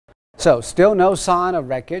So still no sign of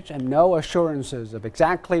wreckage and no assurances of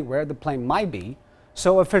exactly where the plane might be.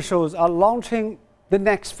 So officials are launching the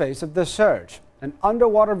next phase of the search, an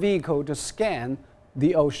underwater vehicle to scan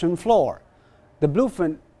the ocean floor. The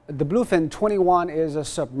Bluefin 21 is a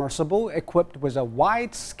submersible equipped with a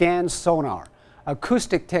wide scan sonar,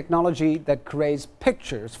 acoustic technology that creates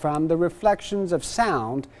pictures from the reflections of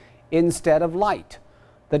sound instead of light.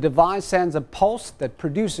 The device sends a pulse that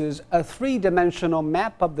produces a three-dimensional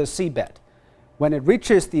map of the seabed. When it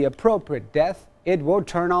reaches the appropriate depth, it will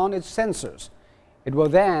turn on its sensors. It will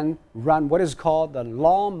then run what is called the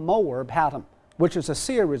lawn mower pattern, which is a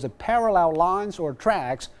series of parallel lines or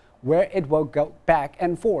tracks where it will go back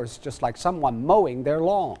and forth, just like someone mowing their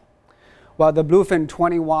lawn. While the Bluefin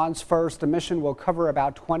 21's first mission will cover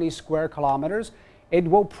about 20 square kilometers, it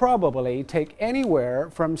will probably take anywhere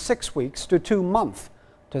from 6 weeks to 2 months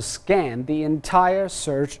to scan the entire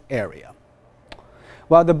search area.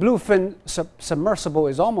 While the Bluefin submersible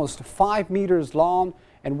is almost 5 meters long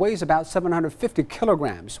and weighs about 750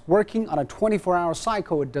 kilograms, working on a 24-hour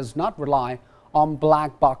cycle, it does not rely on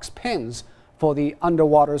black box pins for the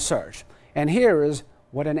underwater search. And here is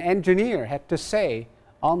what an engineer had to say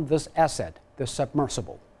on this asset, the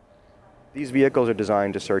submersible. These vehicles are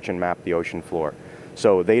designed to search and map the ocean floor.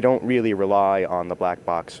 So they don't really rely on the black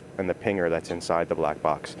box and the pinger that's inside the black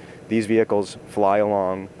box. These vehicles fly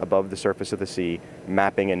along above the surface of the sea,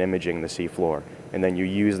 mapping and imaging the sea floor. And then you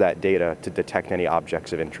use that data to detect any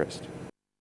objects of interest.